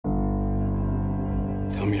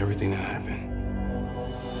Tell me everything that happened.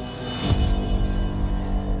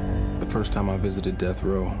 The first time I visited death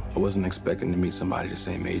row, I wasn't expecting to meet somebody the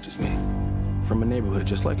same age as me. From a neighborhood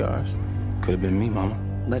just like ours. Could have been me, Mama.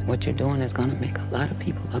 But what you're doing is gonna make a lot of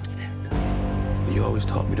people upset. You always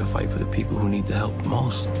taught me to fight for the people who need the help the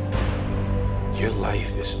most. Your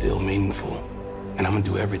life is still meaningful, and I'm gonna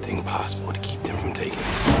do everything possible to keep them from taking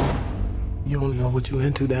it. You don't know what you're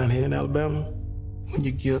into down here in Alabama when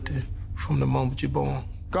you're guilty from the moment you're born.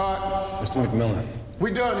 God. Mr. McMillan.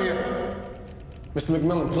 We done here. Mr.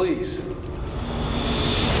 McMillan, please.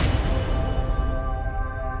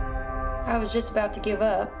 I was just about to give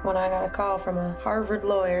up when I got a call from a Harvard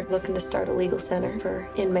lawyer looking to start a legal center for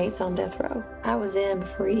inmates on death row. I was in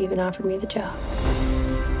before he even offered me the job.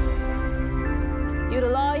 You the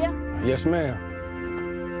lawyer? Yes, ma'am.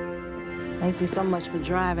 Thank you so much for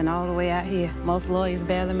driving all the way out here. Most lawyers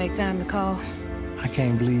barely make time to call. I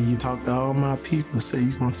can't believe you talked to all my people and say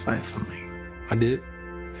you're gonna fight for me. I did.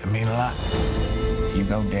 That mean a lot. If you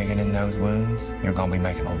go digging in those wounds, you're gonna be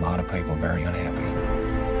making a lot of people very unhappy.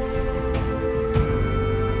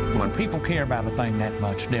 When people care about a thing that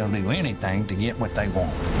much, they'll do anything to get what they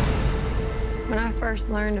want. When I first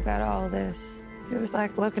learned about all this, it was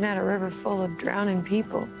like looking at a river full of drowning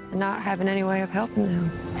people and not having any way of helping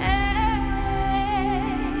them.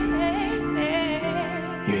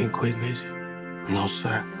 You ain't quitting, is you? No,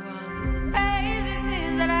 sir.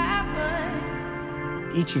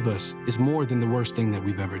 Each of us is more than the worst thing that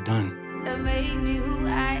we've ever done.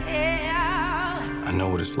 I know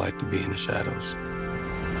what it's like to be in the shadows.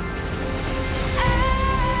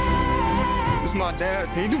 It's my dad.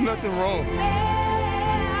 He do nothing wrong.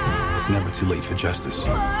 It's never too late for justice.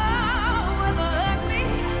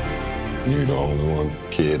 You're the only one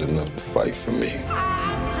cared enough to fight for me.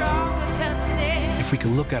 If we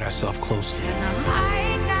can look at ourselves closely,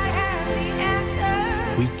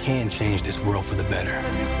 we can change this world for the better.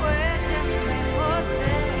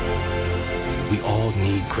 We all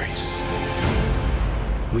need grace.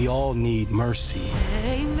 We all need mercy.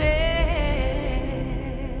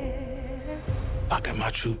 I got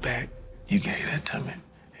my truth back. You gave that to me.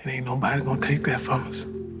 And ain't nobody gonna take that from us.